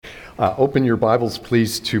Open your Bibles,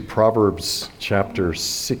 please, to Proverbs chapter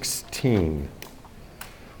 16.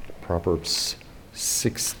 Proverbs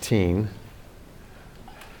 16.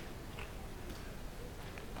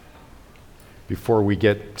 Before we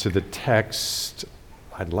get to the text,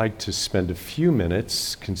 I'd like to spend a few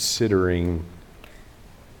minutes considering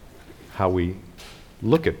how we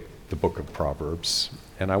look at the book of Proverbs.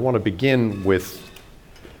 And I want to begin with,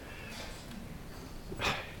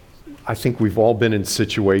 I think we've all been in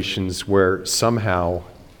situations where somehow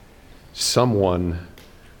someone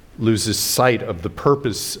loses sight of the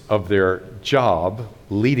purpose of their job,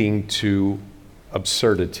 leading to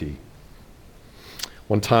absurdity.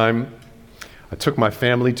 One time, I took my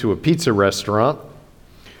family to a pizza restaurant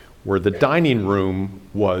where the dining room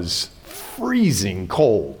was freezing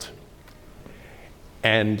cold,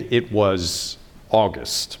 and it was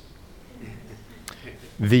August.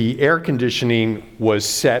 The air conditioning was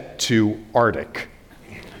set to Arctic.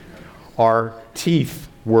 Our teeth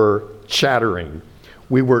were chattering.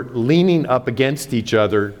 We were leaning up against each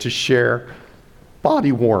other to share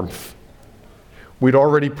body warmth. We'd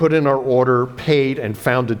already put in our order, paid, and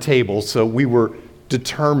found a table, so we were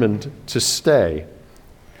determined to stay.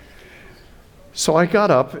 So I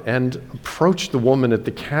got up and approached the woman at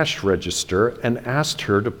the cash register and asked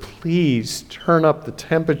her to please turn up the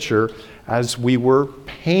temperature as we were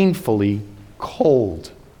painfully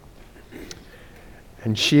cold.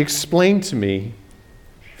 And she explained to me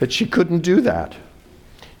that she couldn't do that.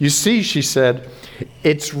 You see, she said,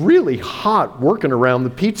 it's really hot working around the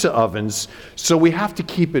pizza ovens, so we have to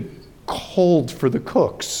keep it cold for the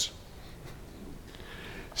cooks.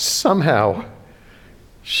 Somehow,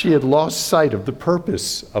 she had lost sight of the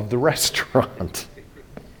purpose of the restaurant.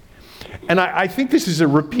 And I think this is a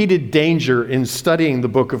repeated danger in studying the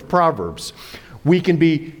book of Proverbs. We can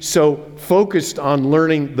be so focused on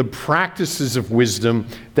learning the practices of wisdom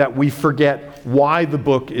that we forget why the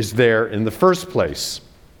book is there in the first place.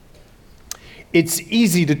 It's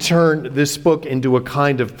easy to turn this book into a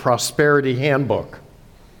kind of prosperity handbook.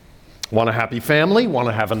 Want a happy family? Want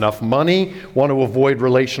to have enough money? Want to avoid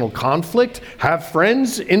relational conflict? Have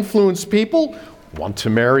friends? Influence people? Want to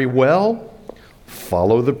marry well?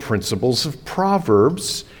 Follow the principles of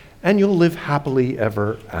Proverbs, and you'll live happily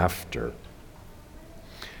ever after.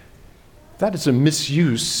 That is a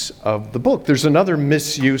misuse of the book. There's another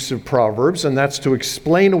misuse of Proverbs, and that's to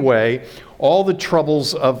explain away all the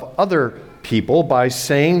troubles of other people by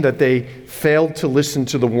saying that they failed to listen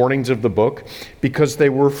to the warnings of the book because they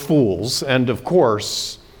were fools. And of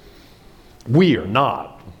course, we are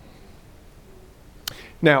not.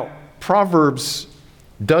 Now, Proverbs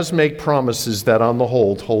does make promises that on the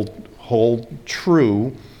whole hold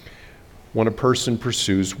true when a person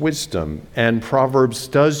pursues wisdom. And Proverbs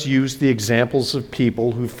does use the examples of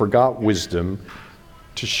people who forgot wisdom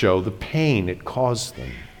to show the pain it caused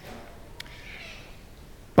them.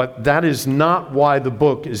 But that is not why the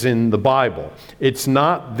book is in the Bible. It's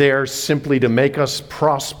not there simply to make us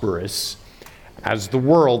prosperous, as the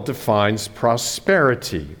world defines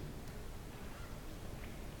prosperity.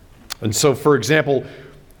 And so, for example,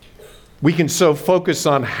 we can so focus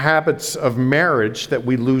on habits of marriage that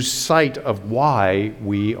we lose sight of why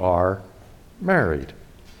we are married.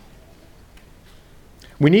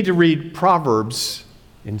 We need to read Proverbs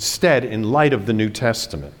instead in light of the New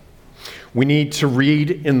Testament. We need to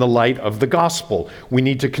read in the light of the gospel. We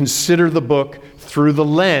need to consider the book through the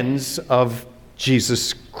lens of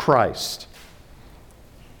Jesus Christ.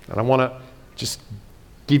 And I want to just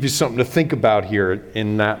give you something to think about here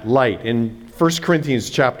in that light. In 1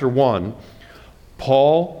 Corinthians chapter 1,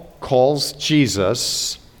 Paul calls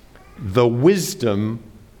Jesus the wisdom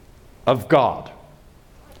of God.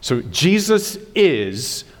 So Jesus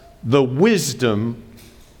is the wisdom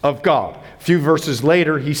of God. A few verses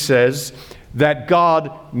later, he says that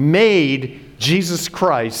God made Jesus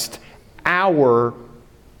Christ our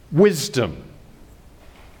wisdom.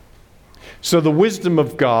 So the wisdom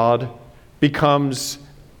of God becomes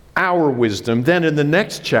our wisdom. Then in the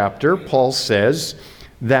next chapter, Paul says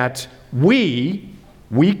that we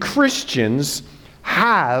Christians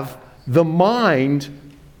have the mind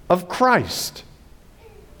of Christ.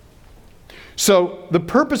 So the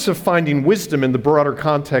purpose of finding wisdom in the broader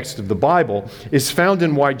context of the Bible is found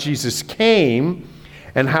in why Jesus came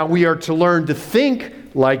and how we are to learn to think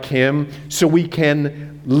like him so we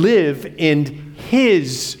can live in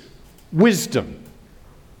his wisdom.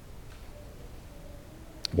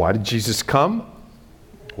 Why did Jesus come?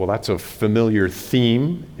 Well, that's a familiar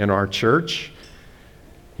theme in our church.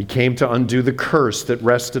 He came to undo the curse that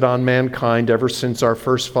rested on mankind ever since our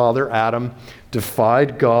first father, Adam,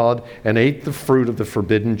 defied God and ate the fruit of the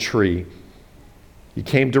forbidden tree. He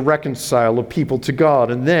came to reconcile a people to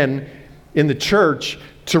God, and then in the church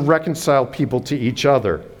to reconcile people to each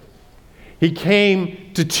other. He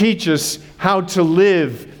came to teach us how to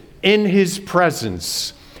live in his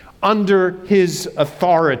presence, under his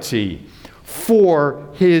authority, for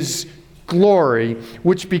his glory,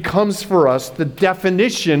 which becomes for us the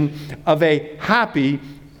definition of a happy,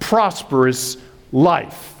 prosperous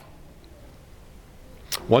life.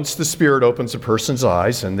 Once the Spirit opens a person's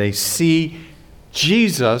eyes and they see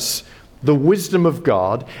Jesus, the wisdom of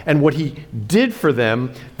God, and what he did for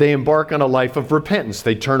them, they embark on a life of repentance.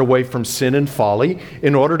 They turn away from sin and folly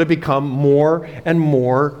in order to become more and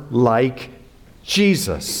more like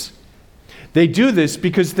Jesus. They do this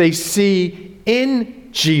because they see in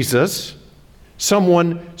Jesus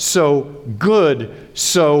someone so good,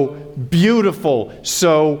 so beautiful,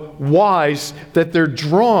 so wise, that they're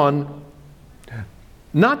drawn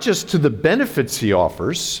not just to the benefits he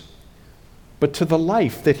offers, but to the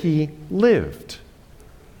life that he lived.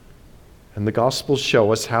 And the Gospels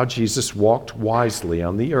show us how Jesus walked wisely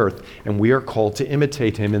on the earth, and we are called to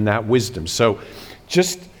imitate him in that wisdom. So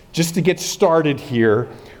just to get started here,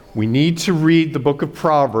 we need to read the book of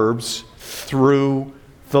Proverbs through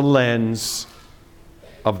the lens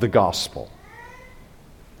of the gospel.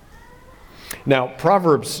 Now,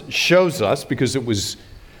 Proverbs shows us, because it was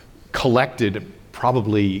collected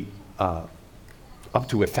probably up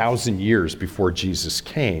to 1,000 years before Jesus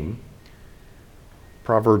came,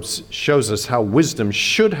 Proverbs shows us how wisdom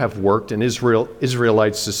should have worked in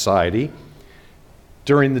Israelite society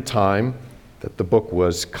during the time that the book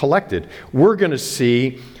was collected. We're going to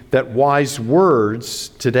see that wise words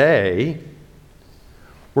today,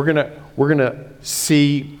 we're going to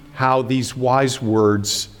see how these wise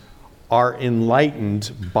words are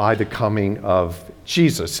enlightened by the coming of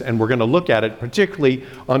Jesus. And we're going to look at it particularly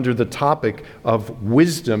under the topic of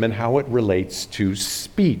wisdom and how it relates to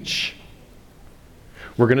speech.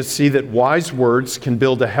 We're going to see that wise words can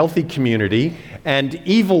build a healthy community, and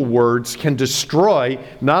evil words can destroy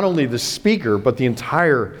not only the speaker, but the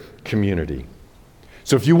entire community.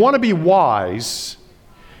 So if you want to be wise,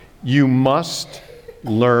 you must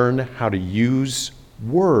learn how to use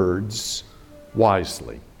words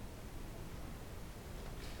wisely.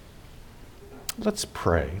 Let's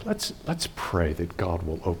pray. Let's pray that God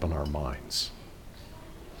will open our minds.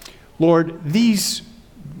 Lord, these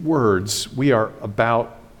words we are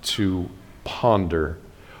about to ponder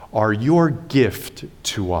are your gift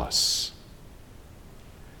to us.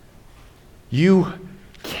 You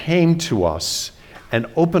came to us and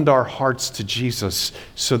opened our hearts to Jesus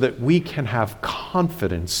so that we can have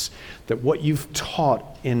confidence that what you've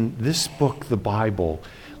taught in this book, the Bible,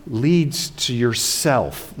 leads to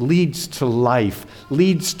yourself, leads to life,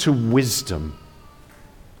 leads to wisdom.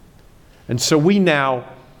 And so we now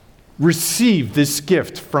receive this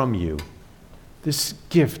gift from you, this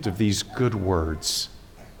gift of these good words.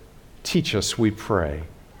 Teach us, we pray,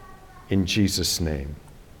 in Jesus' name.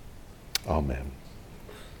 Amen.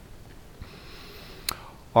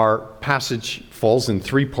 Our passage falls in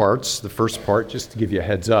three parts. The first part, just to give you a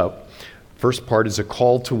heads up, first part is a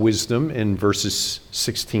call to wisdom in verses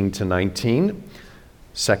 16 to 19.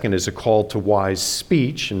 Second is a call to wise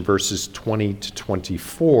speech in verses 20 to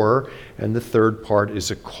 24. And the third part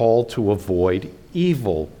is a call to avoid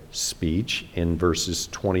evil speech in verses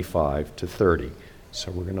 25 to 30. So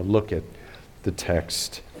we're going to look at the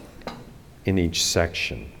text in each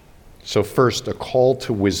section. So first, a call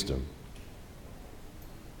to wisdom.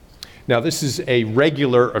 Now, this is a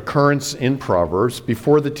regular occurrence in Proverbs.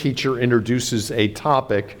 Before the teacher introduces a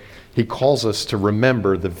topic, he calls us to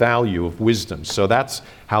remember the value of wisdom. So that's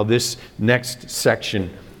how this next section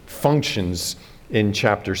functions in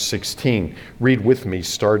chapter 16. Read with me,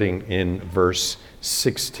 starting in verse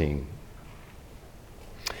 16.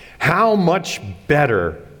 How much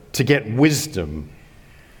better to get wisdom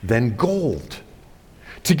than gold?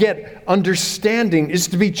 To get understanding is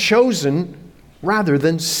to be chosen rather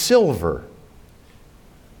than silver.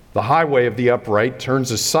 The highway of the upright turns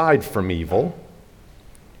aside from evil.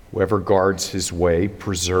 Whoever guards his way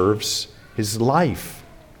preserves his life.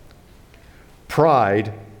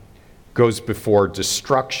 Pride goes before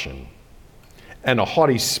destruction, and a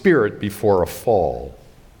haughty spirit before a fall.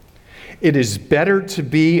 It is better to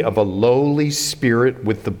be of a lowly spirit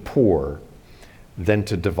with the poor than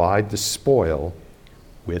to divide the spoil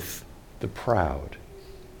with the proud.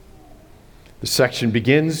 The section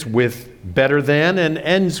begins with better than and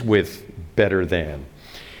ends with better than.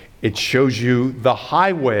 It shows you the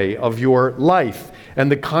highway of your life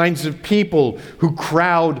and the kinds of people who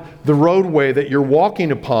crowd the roadway that you're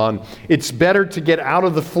walking upon, it's better to get out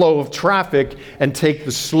of the flow of traffic and take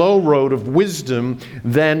the slow road of wisdom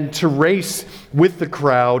than to race with the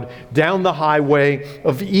crowd down the highway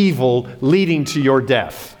of evil leading to your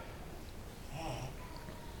death.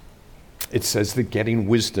 It says that getting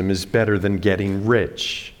wisdom is better than getting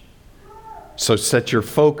rich. So set your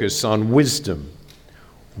focus on wisdom.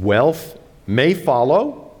 Wealth may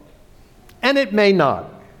follow, and it may not.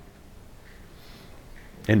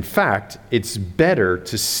 In fact, it's better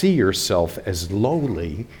to see yourself as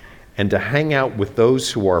lowly and to hang out with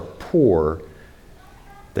those who are poor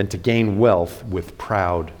than to gain wealth with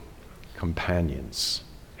proud companions.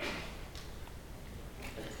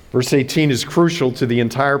 Verse 18 is crucial to the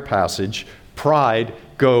entire passage. Pride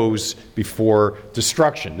goes before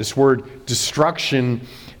destruction. This word destruction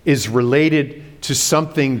is related to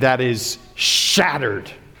something that is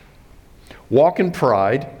shattered. Walk in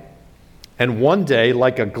pride, and one day,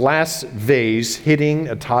 like a glass vase hitting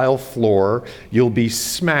a tile floor, you'll be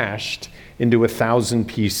smashed into 1,000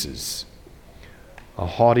 pieces. A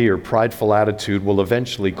haughty or prideful attitude will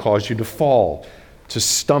eventually cause you to fall, to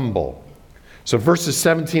stumble. So verses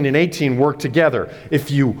 17 and 18 work together.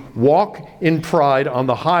 If you walk in pride on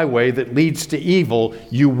the highway that leads to evil,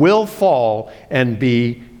 you will fall and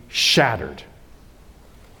be shattered.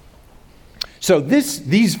 So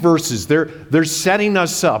these verses, they're setting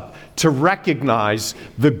us up to recognize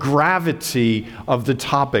the gravity of the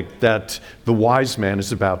topic that the wise man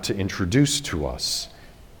is about to introduce to us.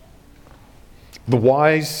 The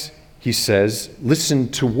wise, he says, listen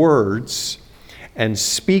to words and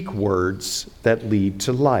speak words that lead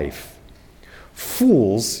to life.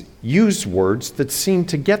 Fools use words that seem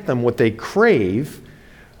to get them what they crave,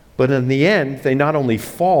 but in the end, they not only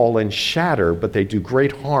fall and shatter, but they do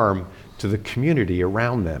great harm to the community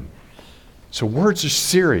around them. So words are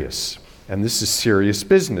serious, and this is serious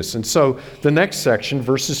business. And so the next section,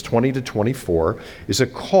 verses 20 to 24, is a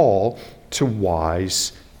call to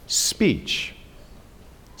wise speech.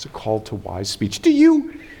 It's a call to wise speech. Do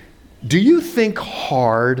you think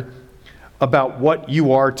hard about what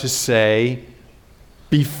you are to say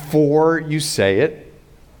before you say it?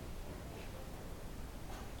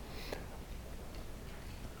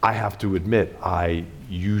 I have to admit, I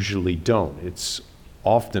usually don't. It's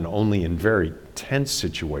often only in very tense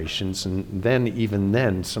situations, and then even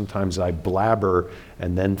then, sometimes I blabber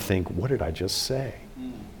and then think, what did I just say?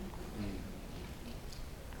 I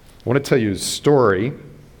want to tell you a story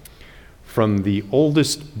from the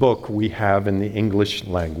oldest book we have in the English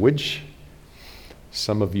language.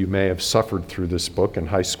 Some of you may have suffered through this book in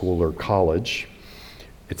high school or college.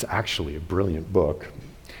 It's actually a brilliant book.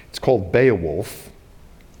 It's called Beowulf.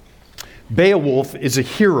 Beowulf is a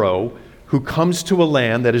hero who comes to a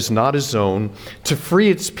land that is not his own to free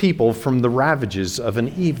its people from the ravages of an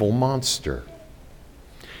evil monster.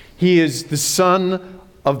 He is the son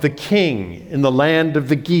of the king in the land of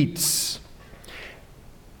the Geats.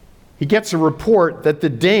 He gets a report that the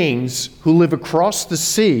Danes who live across the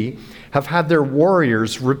sea have had their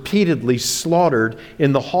warriors repeatedly slaughtered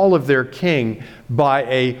in the hall of their king by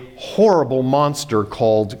a horrible monster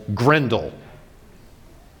called Grendel.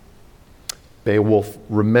 Beowulf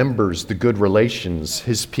remembers the good relations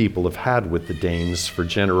his people have had with the Danes for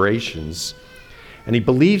generations, and he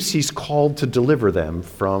believes he's called to deliver them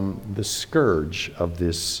from the scourge of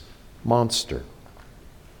this monster.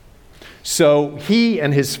 So he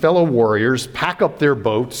and his fellow warriors pack up their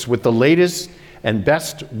boats with the latest and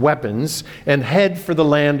best weapons and head for the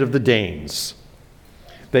land of the Danes.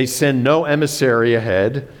 They send no emissary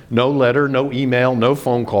ahead, no letter, no email, no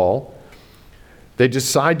phone call. They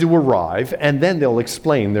decide to arrive, and then they'll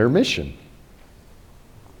explain their mission.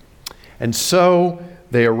 And so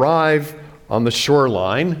they arrive on the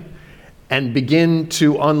shoreline and begin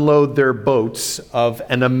to unload their boats of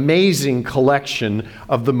an amazing collection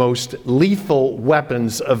of the most lethal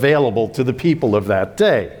weapons available to the people of that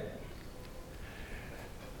day.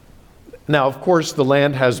 Now, of course, the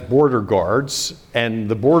land has border guards, and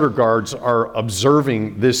the border guards are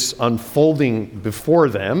observing this unfolding before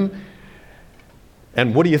them.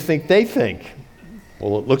 And what do you think they think?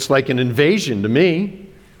 Well, it looks like an invasion to me.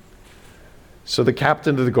 So the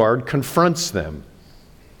captain of the guard confronts them.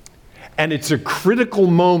 And it's a critical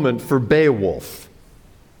moment for Beowulf.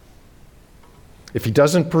 If he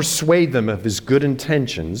doesn't persuade them of his good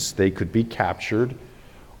intentions, they could be captured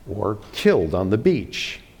or killed on the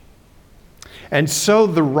beach. And so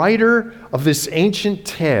the writer of this ancient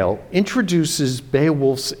tale introduces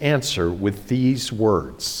Beowulf's answer with these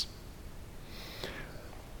words.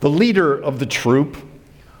 The leader of the troop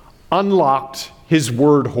unlocked his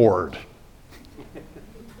word hoard.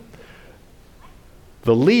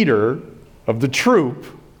 The leader of the troop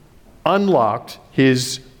unlocked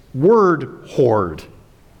his word hoard.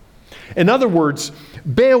 In other words,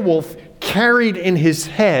 Beowulf carried in his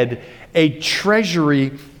head a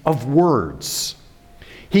treasury of words.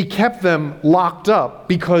 He kept them locked up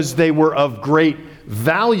because they were of great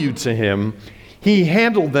value to him. He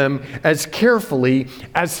handled them as carefully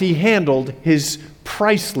as he handled his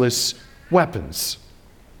priceless weapons.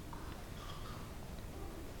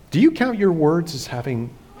 Do you count your words as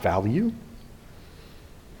having value?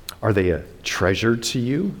 Are they a treasure to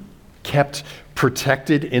you, kept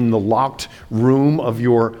protected in the locked room of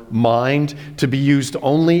your mind to be used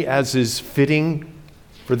only as is fitting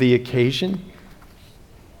for the occasion?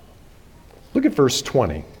 Look at verse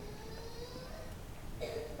 20.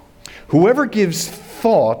 Whoever gives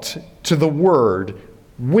thought to the word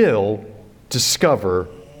will discover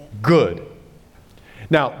good.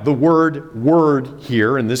 Now, the word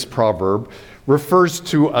here in this proverb refers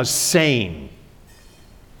to a saying,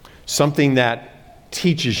 something that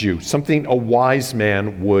teaches you, something a wise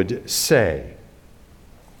man would say.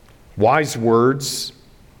 Wise words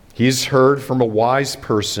he's heard from a wise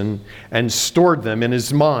person and stored them in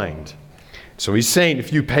his mind. So he's saying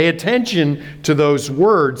if you pay attention to those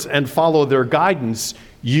words and follow their guidance,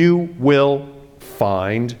 you will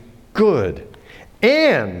find good.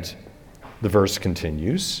 And, the verse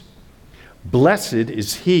continues, blessed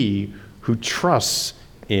is he who trusts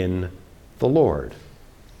in the Lord.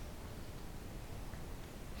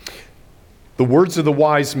 The words of the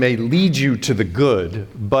wise may lead you to the good,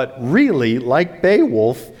 but really, like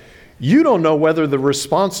Beowulf, you don't know whether the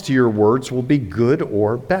response to your words will be good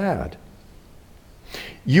or bad.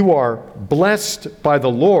 You are blessed by the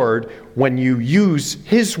Lord when you use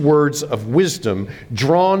his words of wisdom,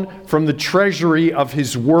 drawn from the treasury of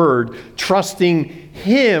his word, trusting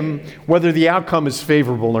him whether the outcome is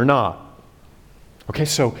favorable or not. Okay,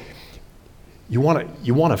 so you want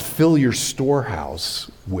to fill your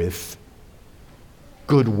storehouse with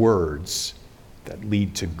good words that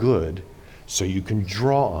lead to good so you can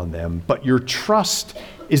draw on them, but your trust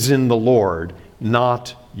is in the Lord,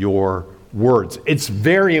 not your words. It's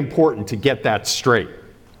very important to get that straight.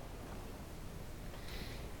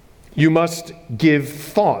 You must give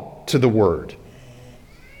thought to the word.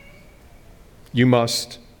 You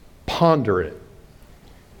must ponder it,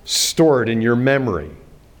 store it in your memory.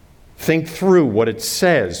 Think through what it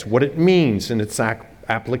says, what it means in its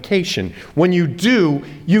application. When you do,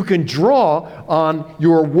 you can draw on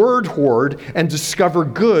your word hoard and discover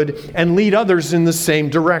good and lead others in the same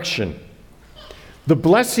direction. The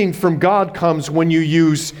blessing from God comes when you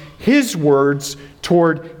use his words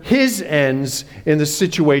toward his ends in the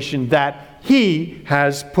situation that he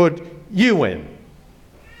has put you in.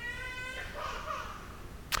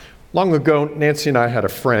 Long ago, Nancy and I had a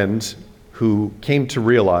friend who came to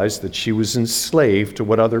realize that she was enslaved to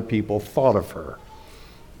what other people thought of her.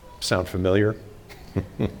 Sound familiar?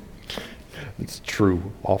 It's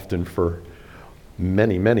true often for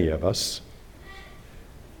many, many of us.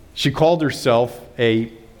 She called herself a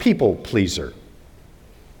people pleaser.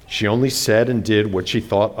 She only said and did what she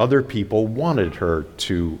thought other people wanted her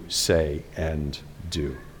to say and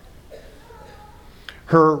do.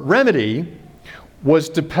 Her remedy was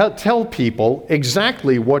to tell people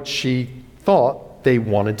exactly what she thought they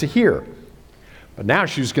wanted to hear. But now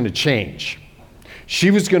she was going to change.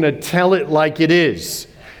 She was going to tell it like it is.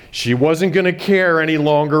 She wasn't going to care any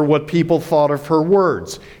longer what people thought of her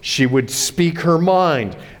words. She would speak her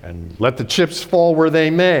mind and let the chips fall where they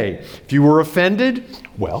may. If you were offended,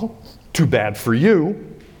 well, too bad for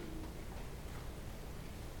you.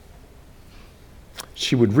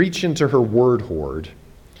 She would reach into her word hoard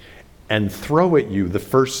and throw at you the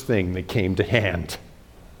first thing that came to hand.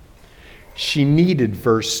 She needed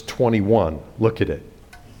verse 21. Look at it.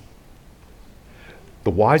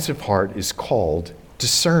 The wise of heart is called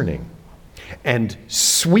discerning, and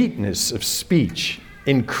sweetness of speech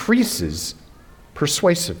increases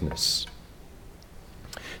persuasiveness.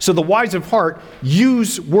 So the wise of heart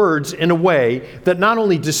use words in a way that not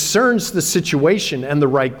only discerns the situation and the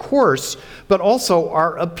right course, but also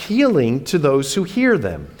are appealing to those who hear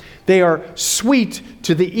them. They are sweet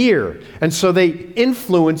to the ear, and so they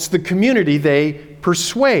influence the community they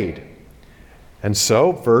persuade. And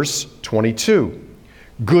so, verse 22,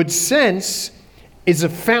 good sense is a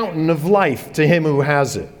fountain of life to him who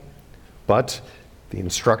has it, but the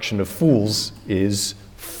instruction of fools is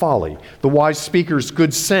folly. The wise speaker's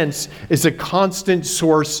good sense is a constant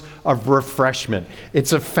source of refreshment.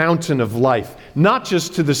 It's a fountain of life, not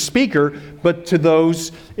just to the speaker, but to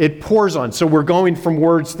those it pours on. So we're going from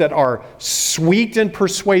words that are sweet and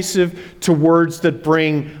persuasive to words that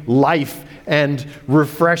bring life and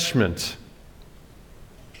refreshment.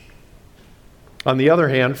 On the other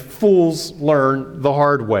hand, fools learn the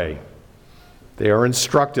hard way. They are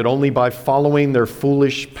instructed only by following their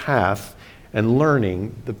foolish path and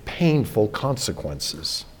learning the painful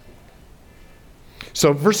consequences.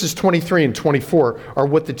 So verses 23 and 24 are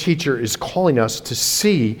what the teacher is calling us to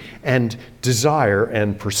see and desire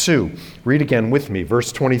and pursue. Read again with me,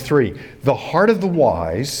 verse 23. The heart of the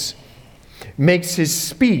wise makes his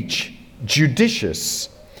speech judicious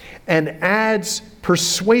and adds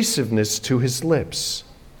persuasiveness to his lips.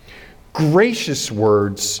 Gracious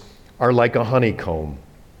words are like a honeycomb,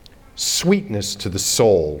 sweetness to the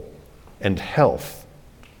soul and health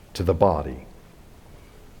to the body.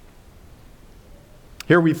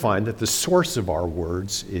 Here we find that the source of our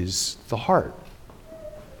words is the heart.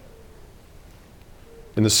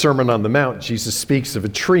 In the Sermon on the Mount, Jesus speaks of a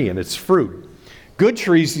tree and its fruit. Good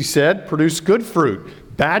trees, he said, produce good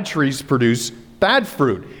fruit. Bad trees produce bad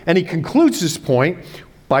fruit. And he concludes his point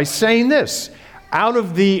by saying this: out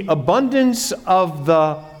of the abundance of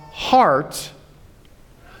the heart,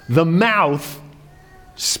 the mouth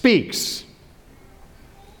speaks.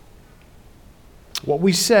 What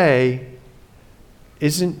we say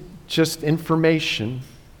isn't just information.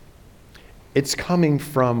 It's coming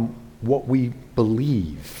from what we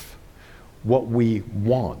believe, what we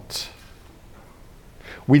want.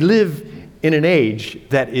 We live in an age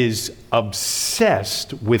that is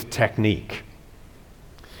obsessed with technique.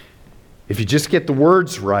 If you just get the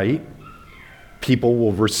words right, people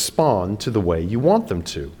will respond to the way you want them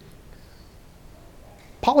to.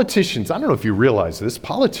 Politicians, I don't know if you realize this,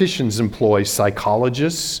 politicians employ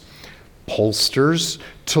psychologists, pollsters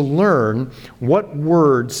to learn what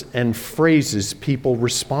words and phrases people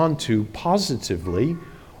respond to positively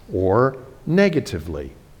or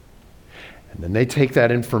negatively. And then they take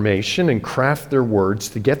that information and craft their words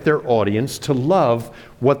to get their audience to love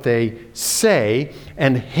what they say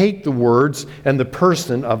and hate the words and the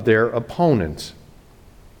person of their opponent.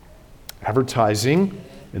 Advertising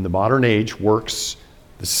in the modern age works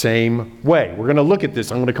the same way. We're going to look at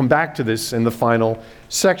this. I'm going to come back to this in the final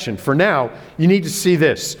section. For now, you need to see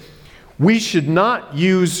this. We should not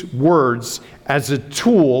use words as a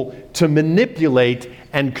tool to manipulate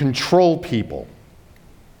and control people.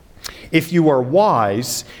 If you are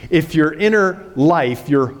wise, if your inner life,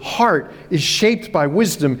 your heart is shaped by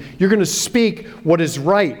wisdom, you're going to speak what is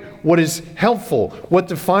right, what is helpful, what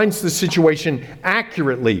defines the situation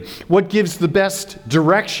accurately, what gives the best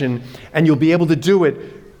direction, and you'll be able to do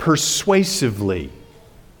it persuasively.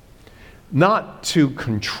 Not to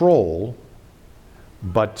control,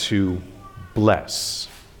 but to bless.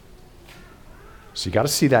 So you got to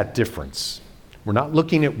see that difference. We're not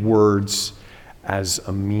looking at words as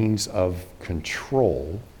a means of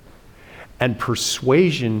control. And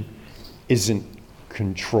persuasion isn't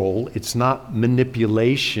control. It's not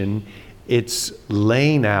manipulation. It's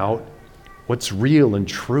laying out what's real and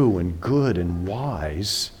true and good and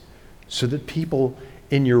wise so that people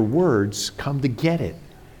in your words come to get it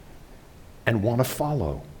and want to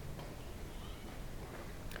follow.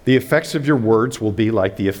 The effects of your words will be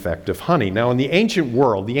like the effect of honey. Now, in the ancient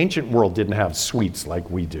world didn't have sweets like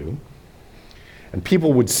we do. And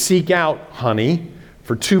people would seek out honey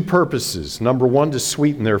for two purposes. Number one, to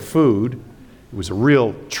sweeten their food. It was a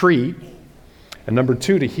real treat. And number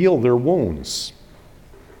two, to heal their wounds.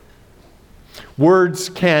 Words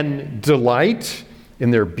can delight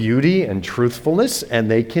in their beauty and truthfulness,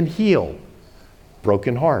 and they can heal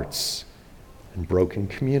broken hearts and broken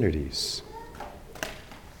communities.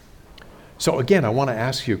 So again, I want to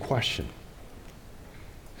ask you a question.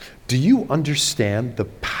 Do you understand the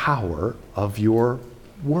power of your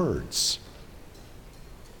words?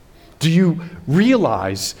 Do you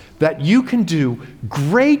realize that you can do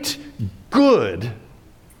great good?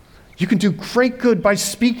 You can do great good by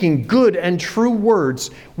speaking good and true words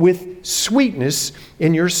with sweetness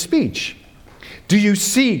in your speech. Do you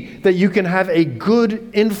see that you can have a good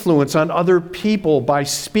influence on other people by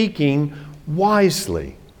speaking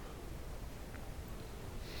wisely?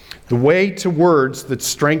 The way to words that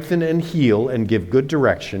strengthen and heal and give good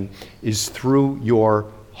direction is through your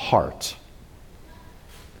heart.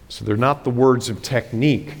 So they're not the words of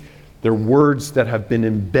technique. They're words that have been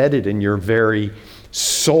embedded in your very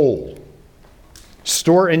soul.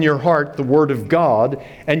 Store in your heart the Word of God,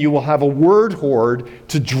 and you will have a word hoard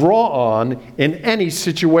to draw on in any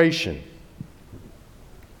situation.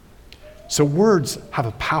 So words have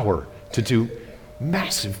a power to do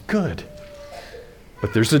massive good.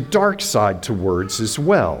 But there's a dark side to words as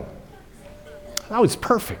well. That was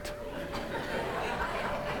perfect.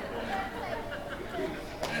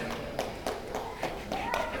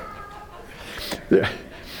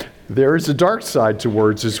 There is a dark side to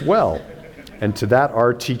words as well. And to that,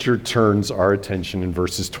 our teacher turns our attention in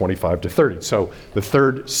verses 25 to 30. So the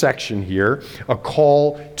third section here, a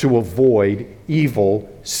call to avoid evil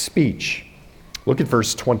speech. Look at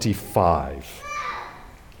verse 25.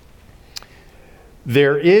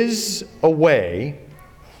 There is a way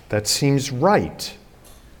that seems right.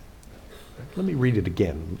 Let me read it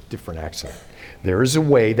again, different accent. There is a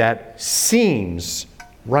way that seems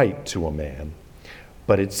right to a man,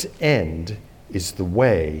 but its end is the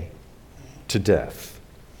way to death.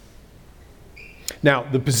 Now,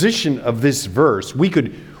 the position of this verse, we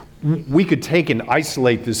could take and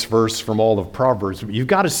isolate this verse from all of Proverbs, but you've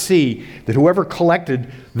got to see that whoever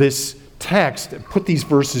collected this text, put these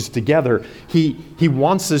verses together, he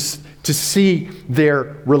wants us to see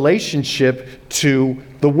their relationship to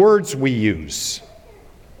the words we use.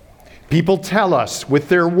 People tell us with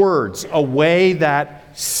their words a way that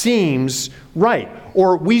seems right.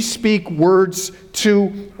 Or we speak words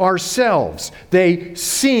to ourselves. They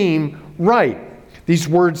seem right. These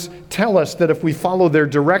words tell us that if we follow their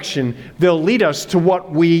direction, they'll lead us to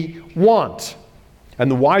what we want. And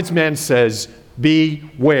the wise man says,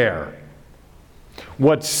 beware.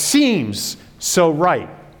 What seems so right,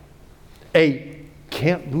 a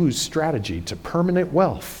can't-lose strategy to permanent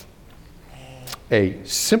wealth, a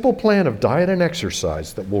simple plan of diet and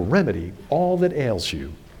exercise that will remedy all that ails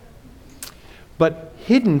you. But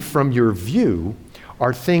hidden from your view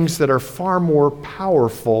are things that are far more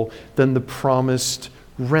powerful than the promised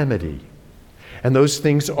remedy. And those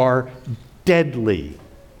things are deadly.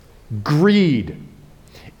 Greed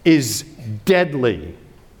is deadly.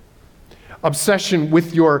 Obsession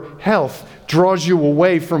with your health draws you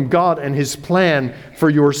away from God and His plan for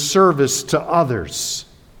your service to others.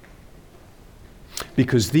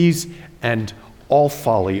 Because these and all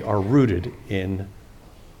folly are rooted in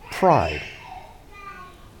pride.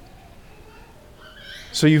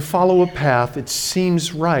 So you follow a path, it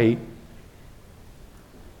seems right,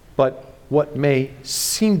 but what may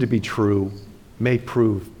seem to be true may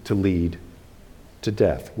prove to lead to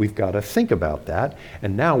death. We've got to think about that,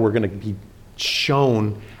 and now we're going to be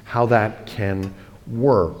shown how that can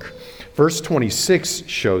work. Verse 26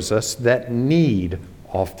 shows us that need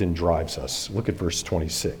often drives us. Look at verse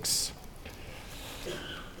 26.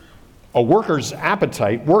 A worker's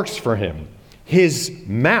appetite works for him. His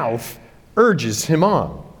mouth urges him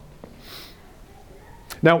on.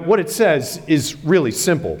 Now, what it says is really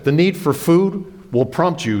simple. The need for food will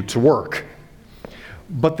prompt you to work.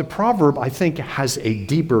 But the proverb, I think, has a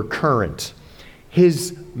deeper current.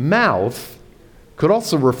 His mouth could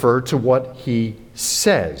also refer to what he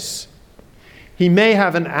says. He may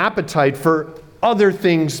have an appetite for other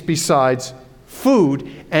things besides food,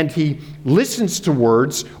 and he listens to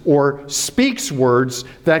words or speaks words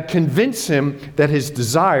that convince him that his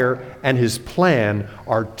desire and his plan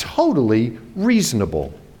are totally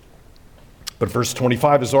reasonable. But verse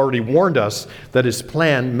 25 has already warned us that his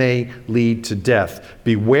plan may lead to death.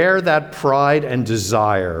 Beware that pride and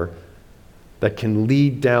desire that can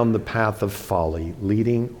lead down the path of folly,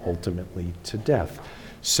 leading ultimately to death.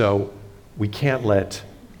 So we can't let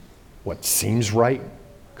what seems right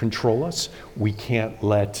control us. We can't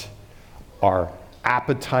let our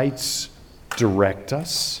appetites direct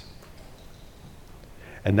us.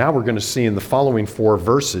 And now we're going to see in the following 4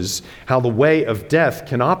 verses how the way of death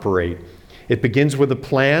can operate. It begins with a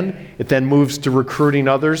plan, it then moves to recruiting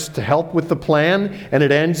others to help with the plan, and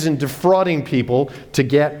it ends in defrauding people to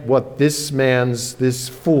get what this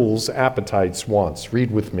fool's appetites wants. Read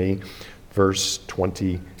with me verse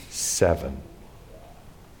 27.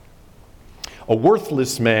 A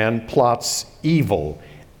worthless man plots evil,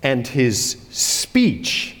 and his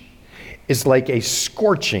speech is like a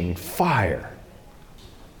scorching fire.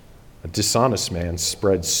 A dishonest man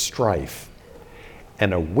spreads strife,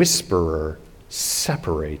 and a whisperer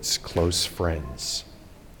separates close friends.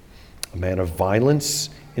 A man of violence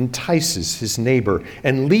entices his neighbor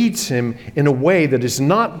and leads him in a way that is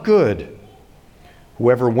not good.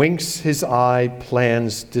 Whoever winks his eye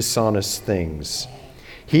plans dishonest things.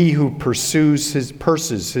 He who purses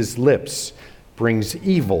his lips brings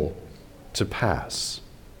evil to pass.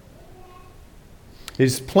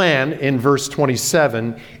 His plan in verse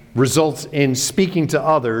 27 results in speaking to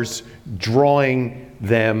others, drawing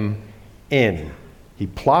them in. He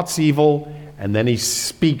plots evil and then he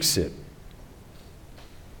speaks it.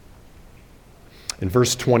 In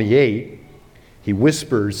verse 28, he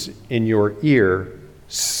whispers in your ear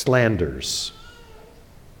slanders.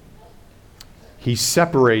 He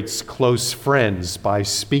separates close friends by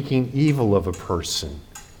speaking evil of a person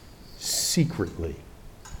secretly,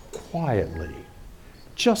 quietly,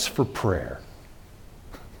 just for prayer.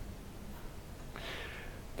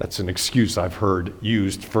 That's an excuse I've heard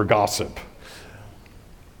used for gossip.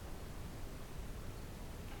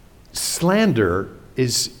 Slander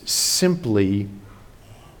is simply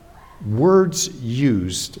words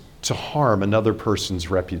used to harm another person's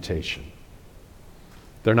reputation.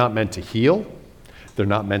 They're not meant to heal. They're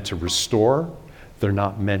not meant to restore. They're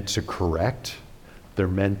not meant to correct. They're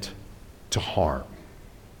meant to harm.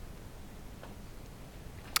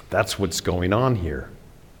 That's what's going on here.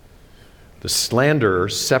 The slanderer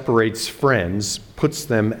separates friends, puts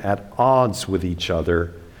them at odds with each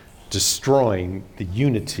other, destroying the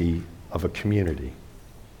unity of a community.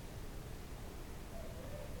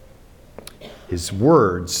 His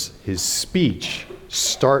words, his speech,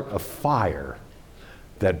 start a fire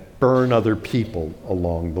that burn other people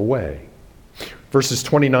along the way. Verses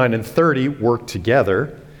 29 and 30 work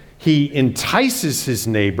together. He entices his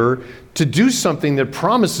neighbor to do something that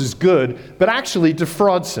promises good, but actually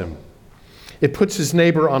defrauds him. It puts his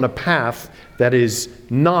neighbor on a path that is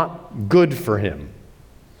not good for him.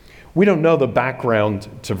 We don't know the background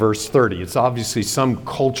to verse 30. It's obviously some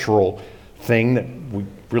cultural thing that we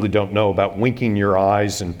really don't know about winking your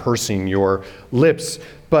eyes and pursing your lips,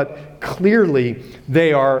 but clearly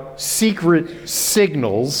they are secret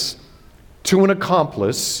signals to an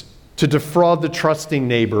accomplice to defraud the trusting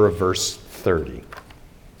neighbor of verse 30.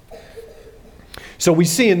 So we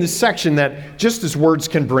see in this section that just as words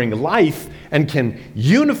can bring life and can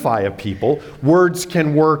unify a people, words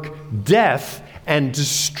can work death and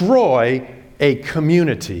destroy a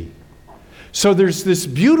community. So there's this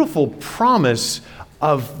beautiful promise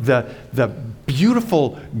of the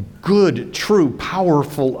beautiful, good, true,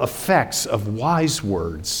 powerful effects of wise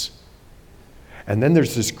words. And then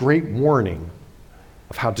there's this great warning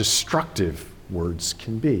of how destructive words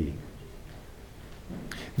can be.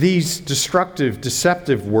 These destructive,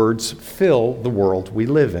 deceptive words fill the world we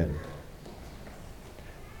live in.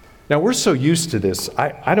 Now, we're so used to this,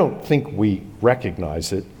 I don't think we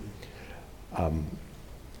recognize it.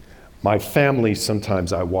 My family,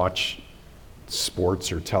 sometimes I watch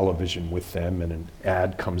sports or television with them, and an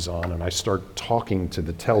ad comes on, and I start talking to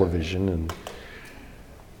the television, and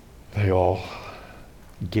they all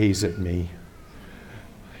gaze at me.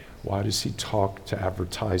 Why does he talk to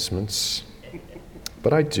advertisements?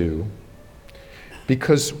 But I do,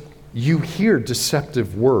 because you hear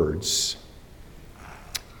deceptive words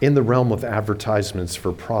in the realm of advertisements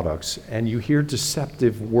for products, and you hear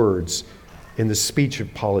deceptive words in the speech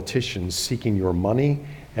of politicians seeking your money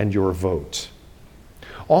and your vote.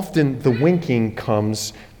 Often the winking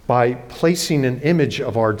comes by placing an image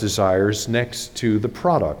of our desires next to the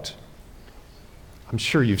product. I'm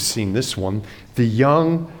sure you've seen this one. The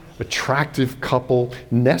young, attractive couple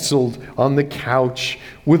nestled on the couch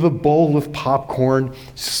with a bowl of popcorn,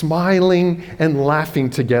 smiling and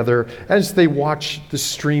laughing together as they watch the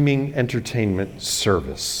streaming entertainment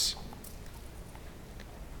service.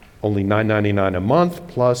 Only $9.99 a month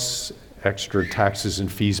plus extra taxes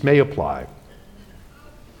and fees may apply.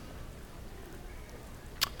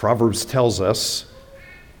 Proverbs tells us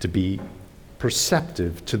to be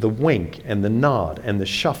perceptive to the wink and the nod and the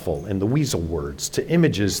shuffle and the weasel words, to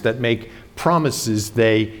images that make promises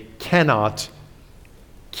they cannot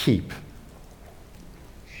keep.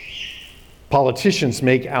 Politicians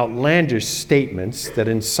make outlandish statements that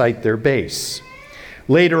incite their base.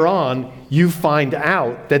 Later on, you find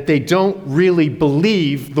out that they don't really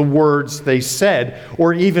believe the words they said,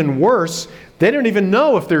 or even worse, they don't even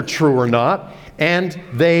know if they're true or not, and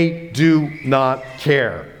they do not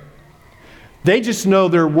care. They just know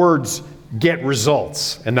their words get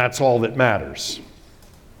results, and that's all that matters.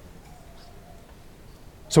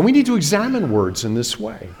 So we need to examine words in this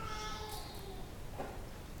way.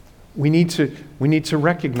 We need to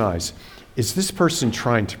recognize, is this person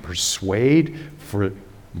trying to persuade for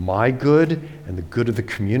my good and the good of the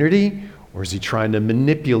community, or is he trying to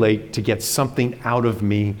manipulate to get something out of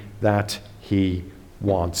me that he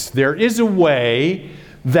wants? There is a way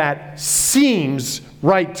that seems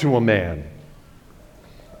right to a man.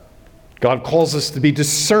 God calls us to be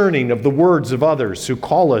discerning of the words of others who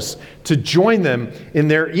call us to join them in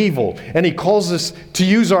their evil. And he calls us to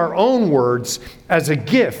use our own words as a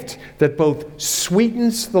gift that both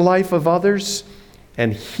sweetens the life of others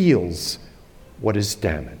and heals what is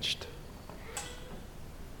damaged.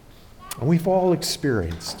 And we've all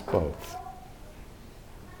experienced both.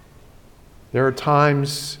 There are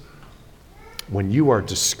times when you are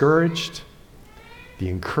discouraged. The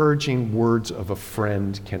encouraging words of a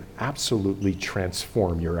friend can absolutely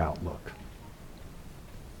transform your outlook.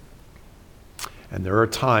 And there are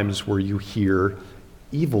times where you hear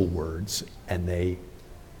evil words and they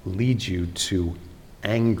lead you to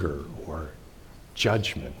anger or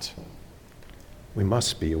judgment. We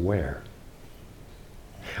must be aware.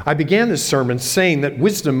 I began this sermon saying that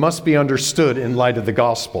wisdom must be understood in light of the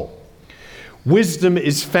gospel. Wisdom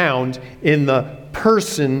is found in the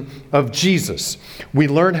person of Jesus. We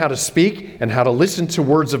learn how to speak and how to listen to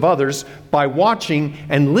words of others by watching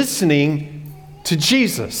and listening to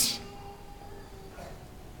Jesus.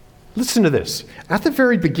 Listen to this. At the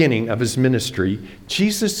very beginning of his ministry,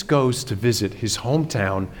 Jesus goes to visit his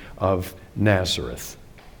hometown of Nazareth.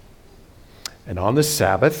 And on the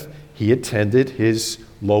Sabbath, he attended his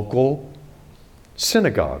local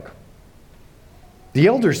synagogue. The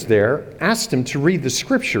elders there asked him to read the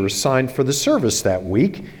scripture assigned for the service that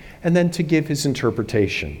week and then to give his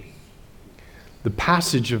interpretation. The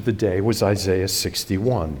passage of the day was Isaiah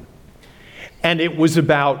 61. And it was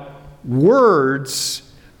about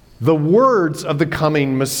words, the words of the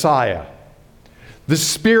coming Messiah. The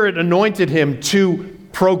Spirit anointed him to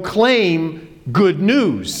proclaim good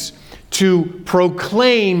news, to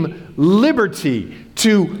proclaim liberty,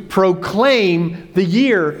 to proclaim the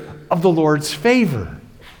year of the Lord's favor.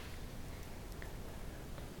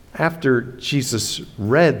 After Jesus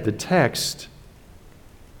read the text,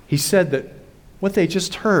 he said that what they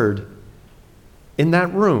just heard in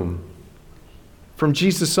that room from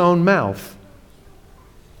Jesus' own mouth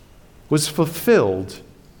was fulfilled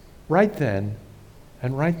right then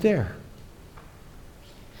and right there.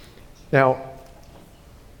 Now,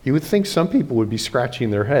 you would think some people would be scratching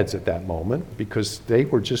their heads at that moment because they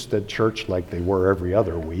were just at church like they were every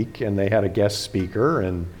other week, and they had a guest speaker,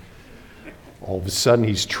 and all of a sudden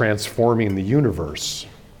he's transforming the universe.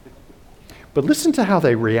 But listen to how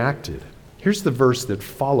they reacted. Here's the verse that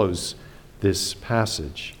follows this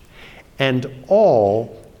passage. And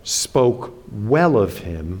all spoke well of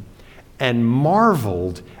him and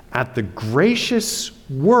marveled at the gracious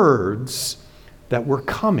words that were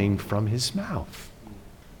coming from his mouth.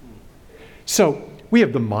 So we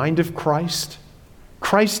have the mind of Christ.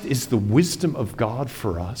 Christ is the wisdom of God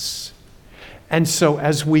for us. And so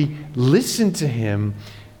as we listen to him,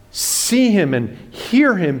 see him and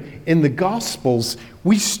hear him in the Gospels,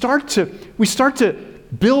 we start to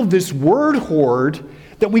build this word hoard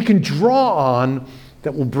that we can draw on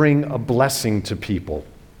that will bring a blessing to people.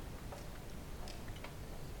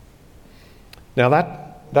 Now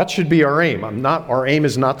that should be our aim. Our aim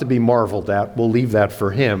is not to be marveled at. We'll leave that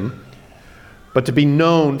for him. But to be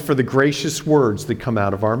known for the gracious words that come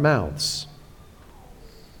out of our mouths.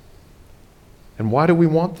 And why do we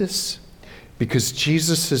want this? Because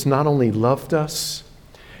Jesus has not only loved us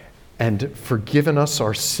and forgiven us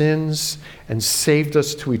our sins and saved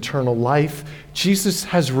us to eternal life, Jesus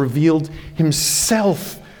has revealed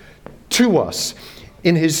himself to us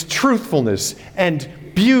in his truthfulness and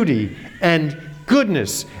beauty and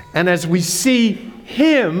goodness. And as we see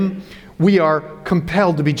him, we are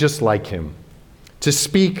compelled to be just like him, to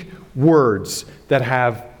speak words that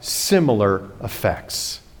have similar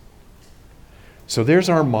effects. So there's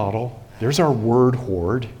our model. There's our word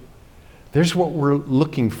hoard. There's what we're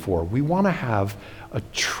looking for. We want to have a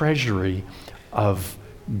treasury of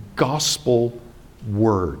gospel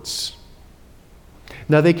words.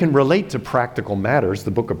 Now, they can relate to practical matters.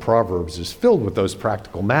 The book of Proverbs is filled with those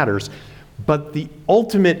practical matters. But the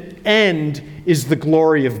ultimate end is the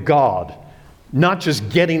glory of God, not just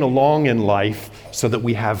getting along in life so that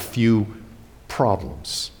we have few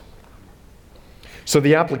problems. So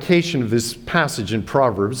the application of this passage in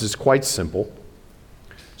Proverbs is quite simple.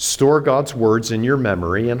 Store God's words in your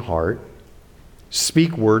memory and heart.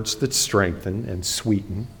 Speak words that strengthen and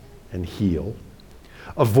sweeten and heal.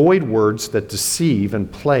 Avoid words that deceive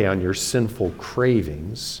and play on your sinful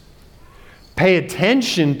cravings. Pay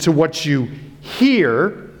attention to what you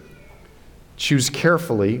hear. Choose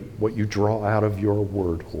carefully what you draw out of your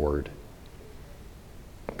word hoard.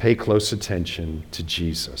 Pay close attention to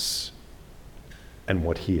Jesus and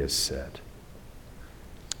what he has said.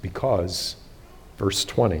 Because, verse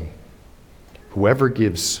 20, whoever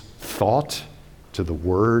gives thought to the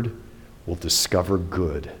word will discover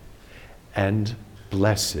good, and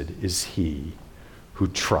blessed is he who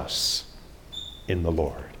trusts in the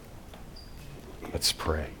Lord. Let's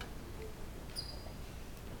pray.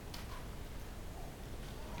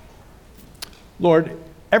 Lord,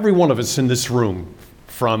 every one of us in this room,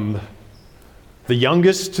 from the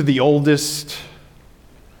youngest to the oldest,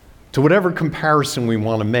 to whatever comparison we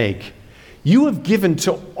want to make, you have given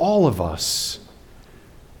to all of us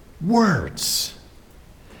words.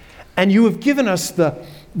 And you have given us the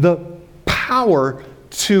power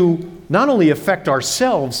to not only affect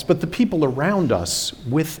ourselves, but the people around us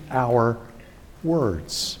with our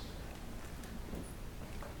words.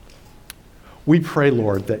 We pray,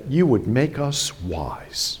 Lord, that you would make us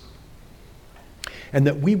wise and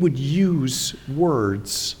that we would use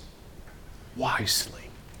words wisely.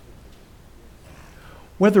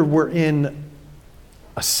 Whether we're in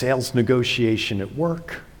a sales negotiation at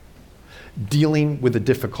work, dealing with a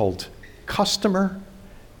difficult customer,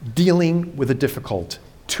 dealing with a difficult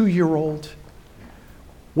 2-year-old,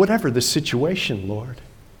 whatever the situation, Lord,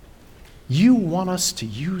 you want us to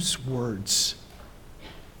use words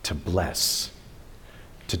to bless,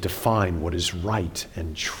 to define what is right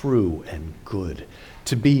and true and good,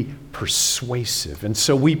 to be persuasive. And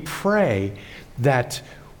so we pray that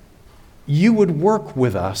you would work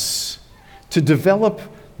with us to develop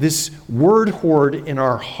this word hoard in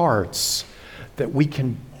our hearts that we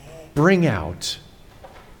can bring out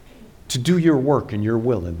to do your work and your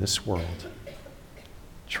will in this world.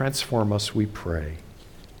 Transform us, we pray,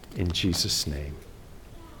 in Jesus' name.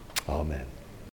 Amen.